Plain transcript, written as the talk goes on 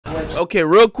Okay,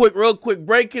 real quick.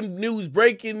 Breaking news.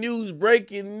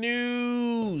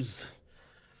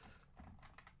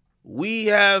 We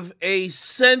have a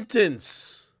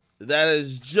sentence that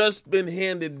has just been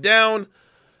handed down.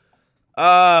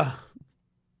 The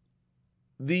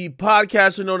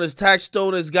podcaster known as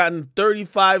Taxstone has gotten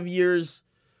 35 years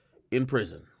in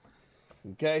prison.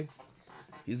 Okay?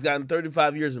 He's gotten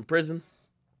 35 years in prison.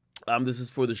 This is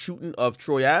for the shooting of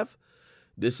Troy Ave.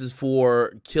 This is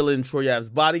for killing Troy Ave's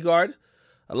bodyguard.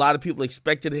 A lot of people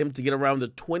expected him to get around the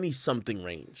 20-something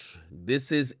range.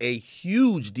 This is a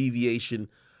huge deviation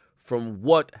from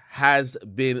what has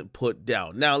been put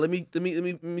down. Now, let me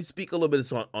speak a little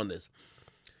bit on this.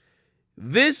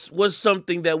 This was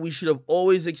something that we should have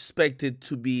always expected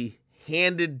to be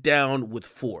handed down with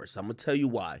force. I'm going to tell you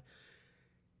why.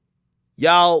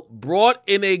 Y'all brought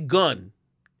in a gun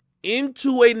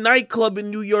into a nightclub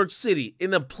in New York City,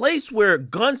 in a place where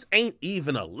guns ain't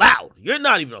even allowed. You're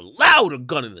not even allowed a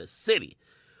gun in the city.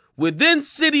 Within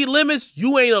city limits,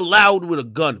 you ain't allowed with a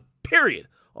gun, period,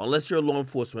 unless you're a law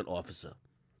enforcement officer.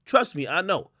 Trust me, I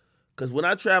know. Because when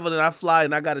I travel and I fly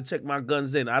and I got to check my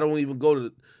guns in, I don't even go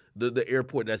to the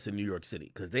airport that's in New York City,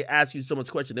 because they ask you so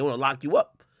much questions. They want to lock you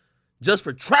up just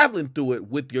for traveling through it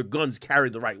with your guns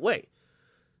carried the right way.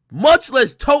 Much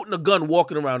less toting a gun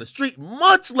walking around the street,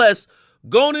 much less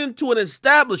going into an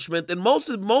establishment. And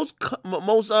most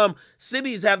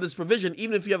cities have this provision.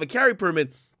 Even if you have a carry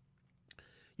permit,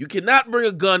 you cannot bring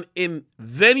a gun in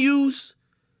venues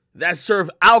that serve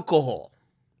alcohol.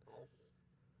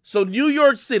 So New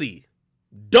York City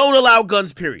don't allow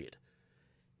guns, period.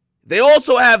 They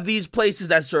also have these places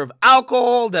that serve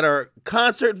alcohol, that are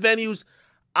concert venues.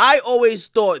 I always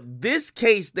thought this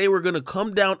case, they were going to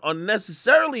come down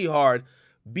unnecessarily hard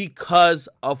because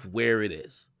of where it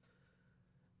is.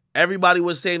 Everybody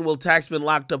was saying, well, Tax been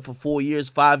locked up for 4 years,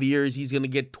 5 years. He's going to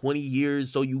get 20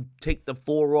 years. So you take the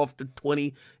 4 off the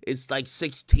 20. It's like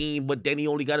 16, but then he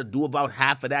only got to do about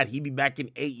half of that. He'd be back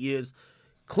in 8 years.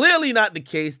 Clearly not the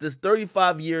case. This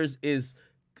 35 years is,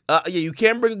 you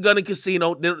can't bring a gun in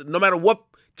casino, no matter what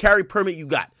carry permit you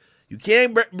got. You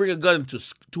can't bring a gun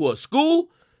to a school,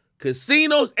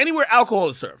 casinos, anywhere alcohol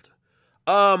is served.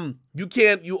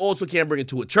 You also can't bring it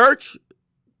to a church.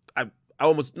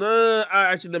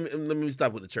 Actually, let me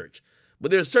stop with the church.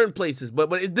 But there's certain places,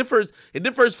 but it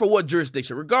differs for what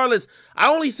jurisdiction. Regardless,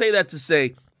 I only say that to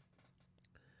say,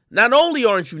 not only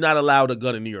aren't you not allowed a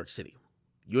gun in New York City,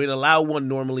 you ain't allowed one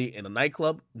normally in a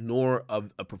nightclub, nor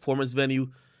a performance venue,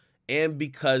 and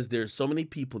because there's so many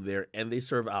people there and they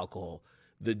serve alcohol,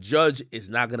 the judge is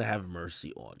not going to have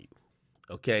mercy on you.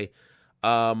 Okay?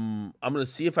 I'm going to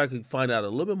see if I can find out a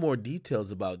little bit more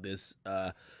details about this.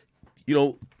 I've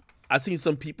seen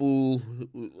some people,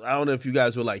 I don't know if you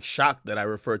guys were like shocked that I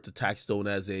referred to Taxstone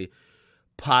as a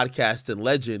podcasting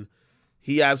legend.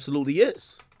 He absolutely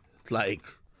is. Like,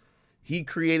 he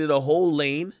created a whole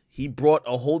lane. He brought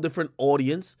a whole different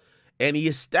audience, and he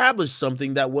established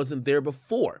something that wasn't there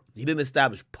before. He didn't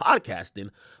establish podcasting,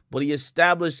 but he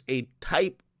established a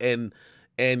type and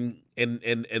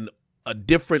a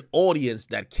different audience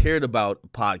that cared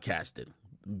about podcasting.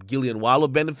 Gillian Wallow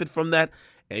benefit from that,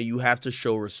 and you have to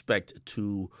show respect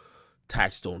to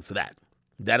Taxstone for that.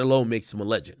 That alone makes him a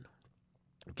legend.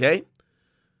 Okay?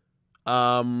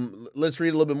 Let's read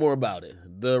a little bit more about it.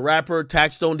 The rapper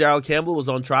Taxstone Daryl Campbell was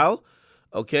on trial.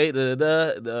 Okay,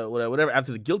 whatever.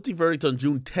 After the guilty verdict on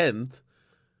June 10th.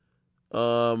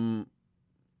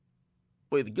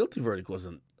 Wait, the guilty verdict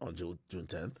wasn't on June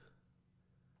 10th.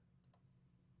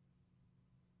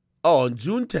 Oh, on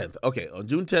June 10th. Okay, on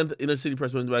June 10th, inner city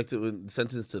press went back to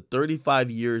sentenced to 35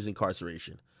 years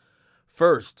incarceration.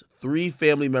 First, 3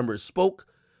 family members spoke.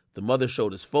 The mother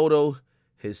showed his photo.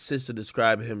 His sister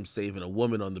described him saving a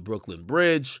woman on the Brooklyn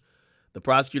Bridge. The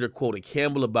prosecutor quoted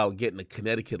Campbell about getting a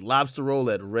Connecticut lobster roll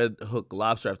at Red Hook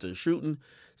Lobster after the shooting,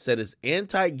 said his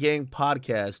anti-gang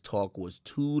podcast talk was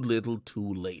too little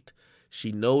too late.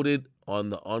 She noted on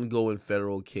the ongoing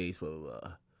federal case, blah, blah,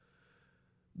 blah.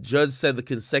 Judge said the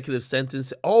consecutive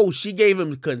sentence. Oh, she gave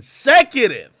him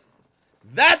consecutive.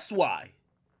 That's why.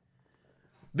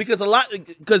 Because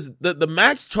the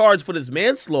max charge for this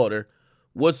manslaughter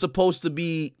was supposed to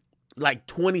be like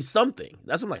 20-something.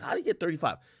 That's what I'm like, how did he get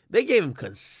 35? They gave him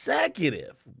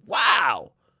consecutive.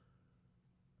 Wow.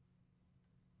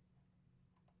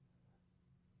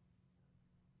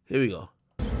 Here we go.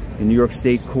 In New York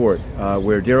State Court,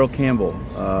 where Daryl Campbell,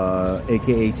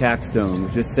 a.k.a. Taxstone,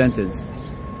 was just sentenced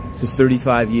to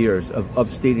 35 years of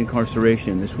upstate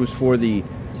incarceration. This was for the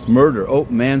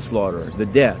manslaughter, the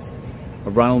death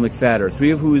of Ronald McFadder,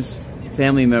 3 of whose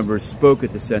family members spoke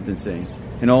at the sentencing,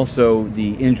 and also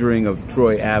the injuring of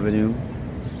Troy Avenue,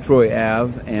 Troy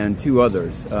Ave and 2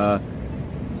 others.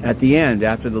 At the end,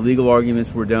 after the legal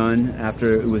arguments were done,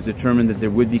 after it was determined that there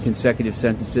would be consecutive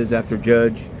sentences, after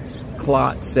Judge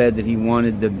Klott said that he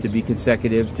wanted them to be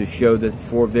consecutive to show that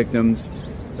 4 victims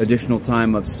additional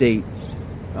time upstate,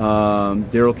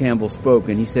 Daryl Campbell spoke,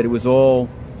 and he said it was all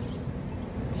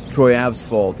Troy Ave's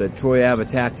fault, that Troy Ave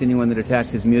attacks anyone that attacks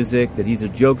his music, that he's a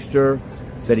jokester,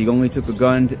 that he only took a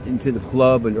gun into the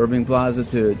club in Irving Plaza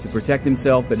to protect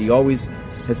himself, that he always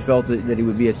has felt that he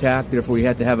would be attacked, therefore he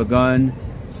had to have a gun.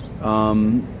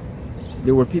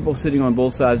 There were people sitting on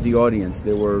both sides of the audience.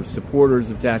 There were supporters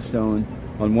of Taxstone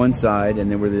on one side, and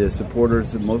there were the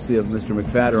supporters mostly of Mr.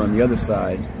 McFadder on the other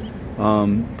side.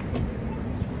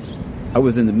 I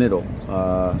was in the middle.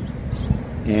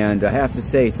 And I have to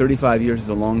say, 35 years is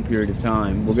a long period of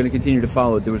time. We're going to continue to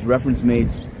follow it. There was reference made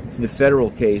to the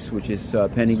federal case, which is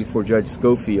pending before Judge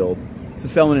Schofield. It's a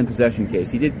felon in possession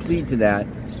case. He did plead to that,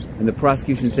 and the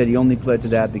prosecution said he only pled to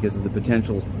that because of the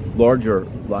potential larger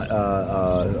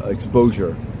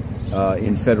exposure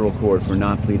in federal court for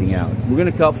not pleading out. We're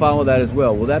going to follow that as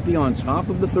well. Will that be on top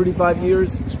of the 35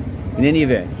 years? In any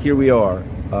event, here we are,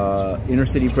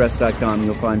 innercitypress.com.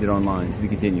 You'll find it online. To be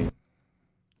continued.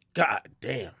 God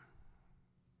damn.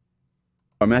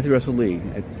 Matthew Russell Lee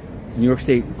at New York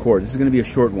State Court. This is going to be a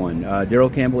short one.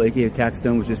 Daryl Campbell, a.k.a.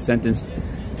 Taxstone, was just sentenced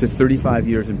to 35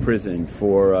 years in prison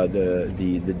for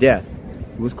the death.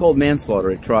 It was called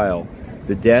manslaughter at trial.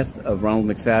 The death of Ronald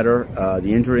McFadder,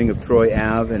 the injuring of Troy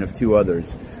Ave, and of 2 others.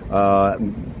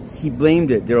 He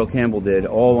blamed it, Daryl Campbell did,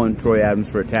 all on Troy Adams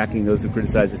for attacking those who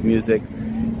criticized his music.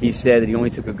 He said that he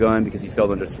only took a gun because he felt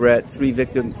under threat. 3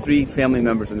 family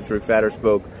members of Mr. McFadder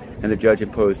spoke, and the Judge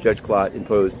Klott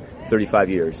imposed 35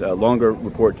 years. Longer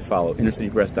report to follow.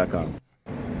 InnerCityPress.com.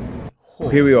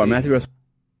 Here we are, Matthew Russell.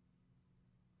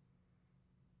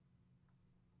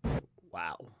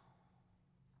 Wow.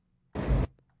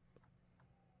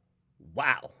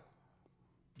 Wow.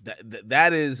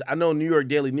 That is, I know New York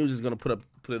Daily News is gonna put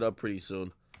it up pretty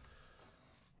soon,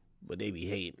 but they be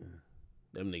hating.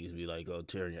 Them niggas be like, oh,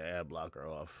 tearing your ad blocker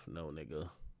off. No, nigga.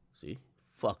 See?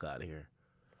 Fuck out of here.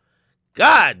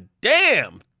 God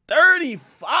damn.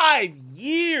 35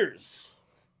 years.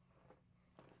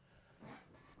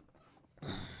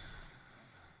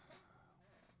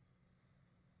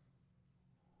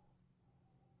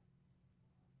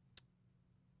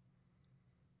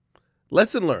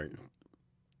 Lesson learned.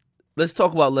 Let's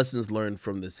talk about lessons learned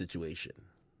from this situation.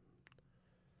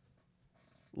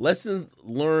 Lessons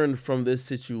learned from this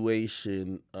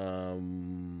situation.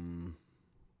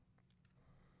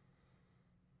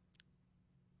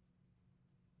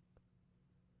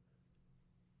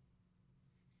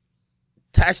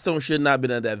 Taxstone should not have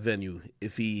been at that venue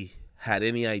if he had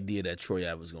any idea that Troy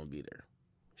Ave was going to be there.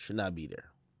 Should not be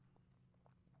there.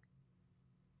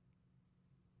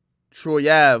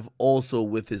 Troy Ave also,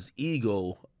 with his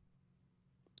ego,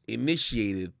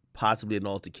 initiated possibly an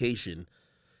altercation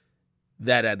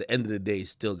that at the end of the day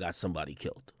still got somebody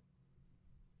killed.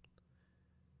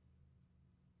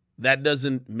 That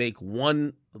doesn't make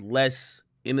one less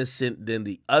innocent than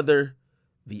the other.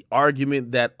 The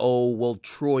argument that, oh, well,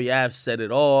 Troy Ave set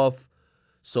it off,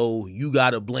 so you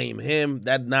got to blame him.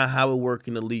 That's not how it works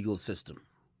in the legal system.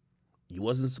 You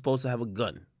wasn't supposed to have a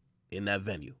gun in that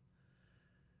venue.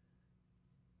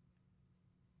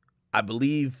 I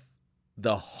believe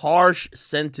the harsh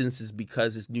sentence is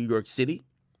because it's New York City.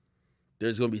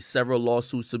 There's going to be several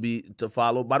lawsuits to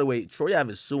follow. By the way, Troy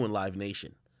Ave is suing Live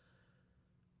Nation.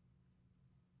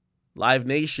 Live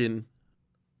Nation,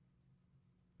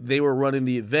 they were running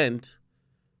the event.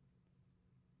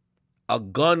 A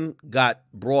gun got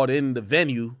brought in the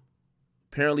venue.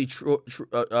 Apparently,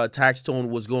 Taxstone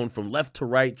was going from left to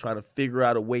right, trying to figure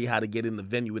out a way how to get in the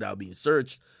venue without being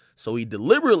searched. So he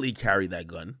deliberately carried that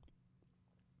gun.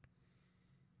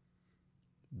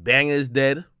 Banger is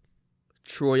dead.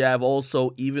 Troy Ave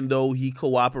also, even though he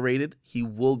cooperated, he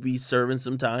will be serving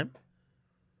some time.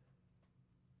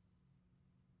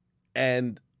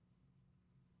 And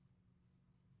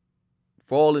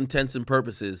for all intents and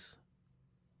purposes,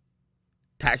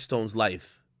 Taxstone's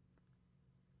life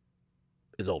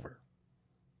is over.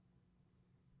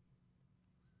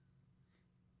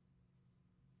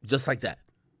 Just like that.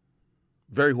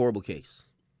 Very horrible case.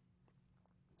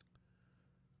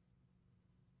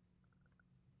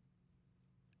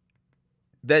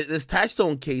 This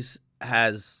Taxstone case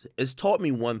has taught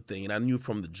me one thing, and I knew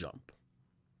from the jump.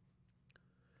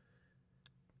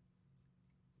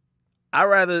 I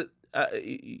rather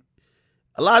a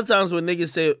lot of times when niggas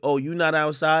say, "Oh, you not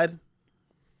outside,"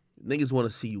 niggas want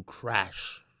to see you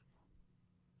crash.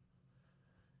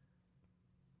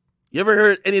 You ever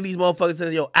heard any of these motherfuckers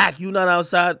say, yo, Ak, you not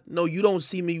outside? No, you don't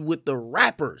see me with the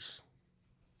rappers.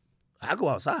 I go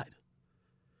outside.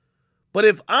 But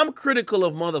if I'm critical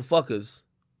of motherfuckers,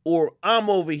 or I'm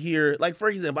over here, like for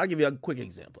example, I'll give you a quick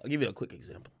example.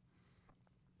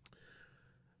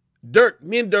 Dirk,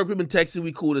 me and Dirk, we've been texting,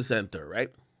 we cool this and third, right?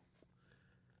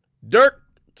 Dirk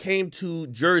came to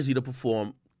Jersey to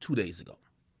perform 2 days ago.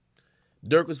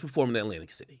 Dirk was performing in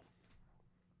Atlantic City.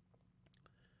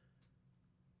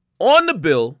 On the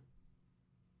bill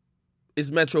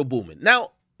is Metro Boomin.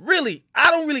 Now, really, I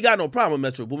don't really got no problem with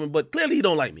Metro Boomin, but clearly he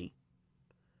don't like me.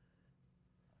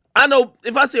 I know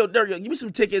if I say, oh, Dirk, give me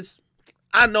some tickets,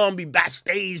 I know I'm going to be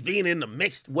backstage, being in the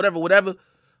mix, whatever.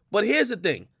 But here's the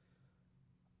thing.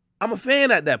 I'm a fan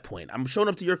at that point. I'm showing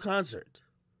up to your concert.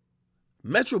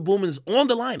 Metro Boomin's on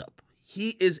the lineup.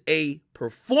 He is a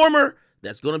performer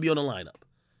that's going to be on the lineup.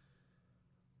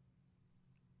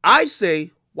 I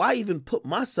say, why even put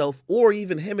myself or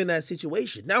even him in that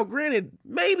situation? Now, granted,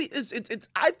 maybe it's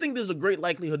I think there's a great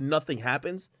likelihood nothing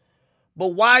happens, but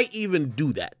why even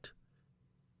do that?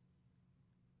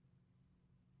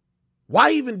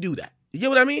 Why even do that? You get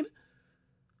what I mean?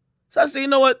 So I say, you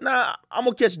know what? Nah, I'm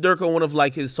going to catch Dirk on one of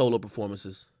like his solo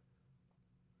performances.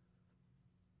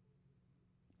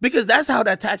 Because that's how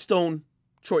that Taxstone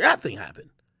Troy Ave thing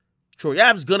happened. Troy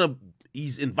Ave's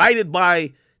he's invited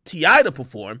by T.I. to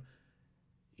perform.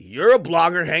 You're a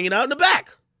blogger hanging out in the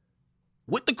back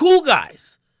with the cool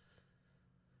guys.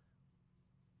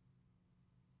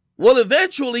 Well,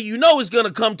 eventually, you know it's going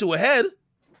to come to a head.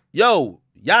 Yo,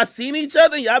 y'all seen each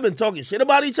other? Y'all been talking shit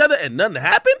about each other and nothing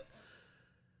happened?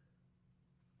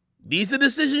 These are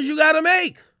decisions you got to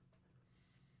make.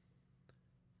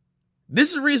 This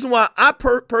is the reason why I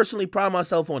personally pride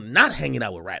myself on not hanging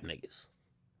out with rap niggas.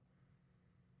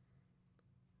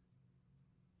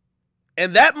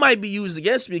 And that might be used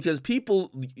against me because people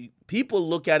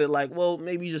look at it like, well,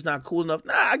 maybe you're just not cool enough.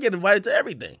 Nah, I get invited to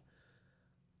everything.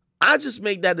 I just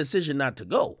make that decision not to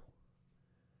go.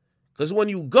 Because when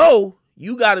you go,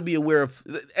 you got to be aware of,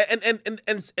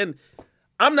 and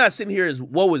I'm not sitting here as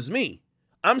woe is me.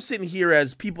 I'm sitting here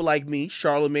as people like me,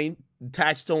 Charlemagne,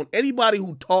 Taxstone, anybody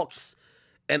who talks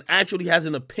and actually has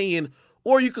an opinion,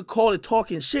 or you could call it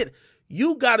talking shit.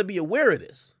 You got to be aware of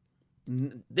this.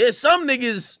 There's some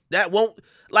niggas that won't,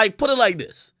 like, put it like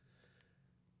this.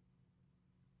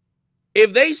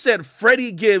 If they said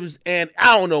Freddie Gibbs and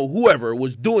I don't know, whoever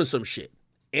was doing some shit,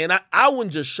 and I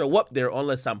wouldn't just show up there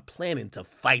unless I'm planning to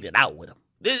fight it out with them.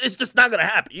 It's just not going to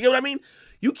happen. You get what I mean?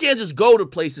 You can't just go to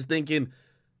places thinking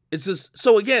it's just,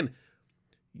 so again,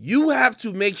 you have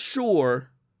to make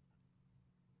sure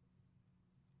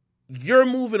you're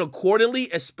moving accordingly,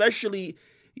 especially,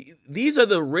 these are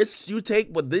the risks you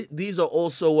take, but these are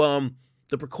also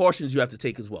the precautions you have to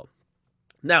take as well.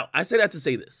 Now, I say that to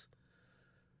say this.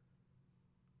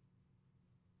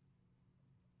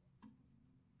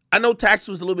 I know Tax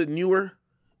was a little bit newer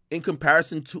in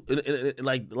comparison to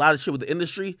like a lot of shit with the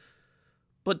industry,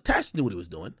 but Tax knew what he was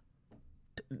doing.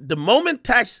 The moment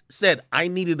Tax said, I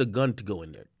needed a gun to go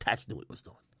in there, Tax knew what he was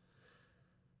doing.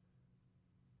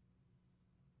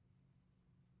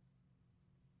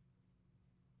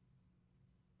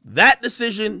 That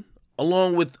decision,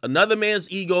 along with another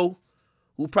man's ego,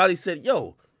 who probably said,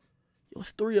 yo,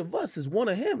 it's three of us, it's one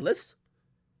of him.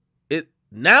 It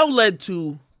now led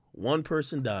to one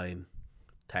person dying,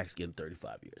 Tax getting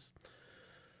 35 years.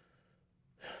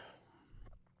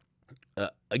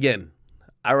 Again,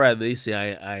 I'd rather they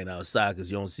say I ain't outside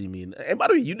because you don't see me. And by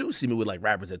the way, you do see me with like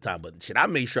rappers at times, but shit, I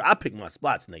make sure I pick my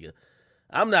spots, nigga.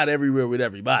 I'm not everywhere with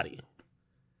everybody.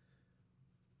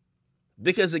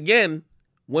 Because again,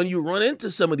 when you run into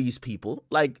some of these people,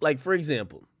 like for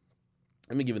example,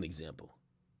 let me give an example.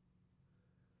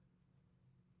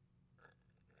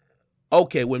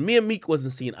 Okay, when me and Meek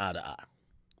wasn't seen eye to eye,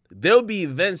 there'll be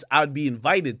events I'd be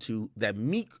invited to that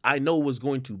Meek I know was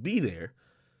going to be there.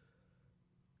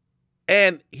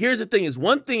 And here's the thing, is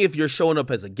one thing if you're showing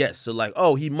up as a guest. So like,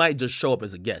 oh, he might just show up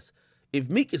as a guest. If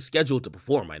Meek is scheduled to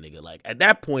perform, my nigga, like at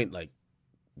that point, like,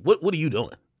 what are you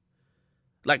doing?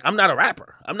 Like, I'm not a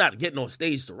rapper. I'm not getting on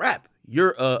stage to rap.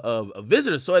 You're a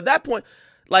visitor. So at that point,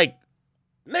 like,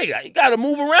 nigga, you got to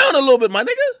move around a little bit, my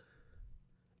nigga.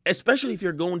 Especially if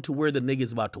you're going to where the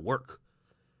nigga's about to work.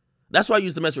 That's why I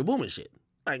use the Metro Boomin shit.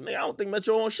 Like, nigga, I don't think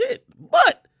Metro on shit.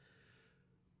 But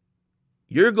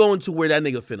you're going to where that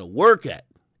nigga finna work at.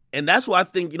 And that's why I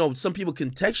think, you know, some people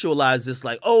contextualize this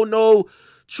like, oh, no,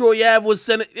 Troy Ave was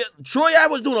sending. Troy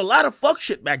Ave was doing a lot of fuck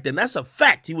shit back then. That's a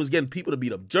fact. He was getting people to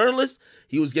beat up journalists.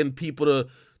 He was getting people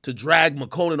to drag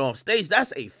McConan off stage.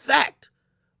 That's a fact.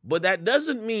 But that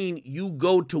doesn't mean you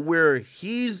go to where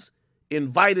he's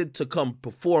invited to come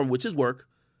perform, which is work,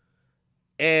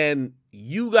 and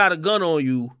you got a gun on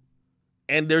you,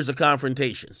 and there's a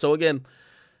confrontation. So again,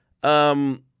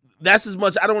 that's as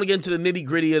much. I don't want to get into the nitty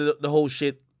gritty of the whole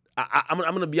shit. I'm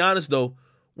gonna be honest though.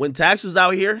 When Tax was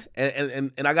out here,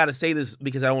 and I gotta say this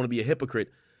because I don't want to be a hypocrite,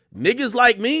 niggas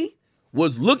like me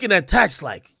was looking at Tax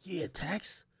like, yeah,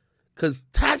 Tax, because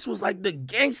Tax was like the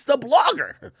gangsta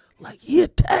blogger. Like, yeah,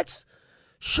 Tax,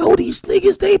 show these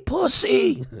niggas they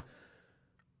pussy.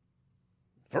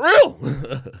 For real.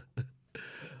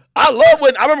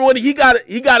 I remember when he got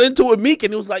into it with Meek,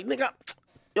 and he was like, nigga,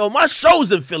 yo, my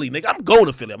show's in Philly, nigga. I'm going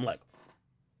to Philly. I'm like,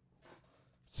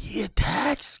 yeah,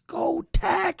 Tax, go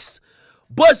Tax.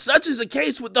 But such is the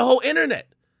case with the whole internet.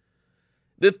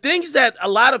 The things that a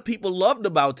lot of people loved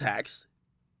about Tax,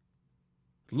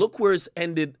 look where it's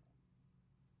ended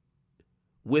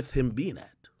with him being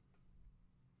at.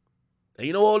 And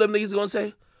you know what all them niggas are going to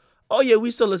say? Oh, yeah,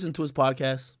 we still listen to his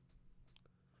podcast.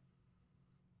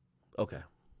 Okay.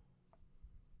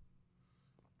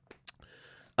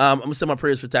 I'm going to send my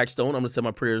prayers for Taxstone. I'm going to send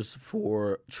my prayers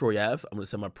for Troy Ave. I'm going to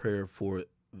send my prayer for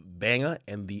Banga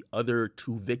and the other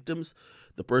 2 victims.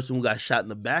 The person who got shot in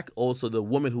the back, also the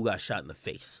woman who got shot in the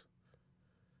face.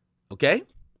 Okay?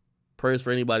 Prayers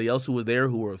for anybody else who were there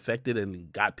who were affected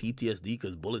and got PTSD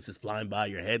because bullets is flying by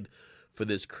your head for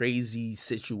this crazy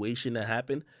situation that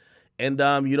happened. And,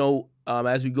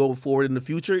 as we go forward in the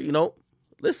future,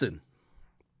 listen.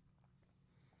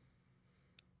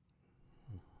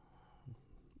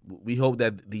 We hope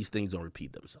that these things don't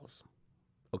repeat themselves.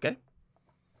 Okay?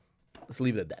 Let's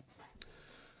leave it at that.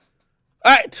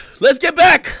 All right, let's get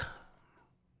back.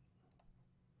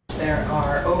 There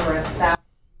are over 1,000.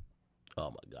 Oh,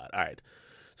 my God. All right.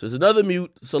 So there's another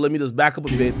mute. So let me just back up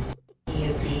a bit.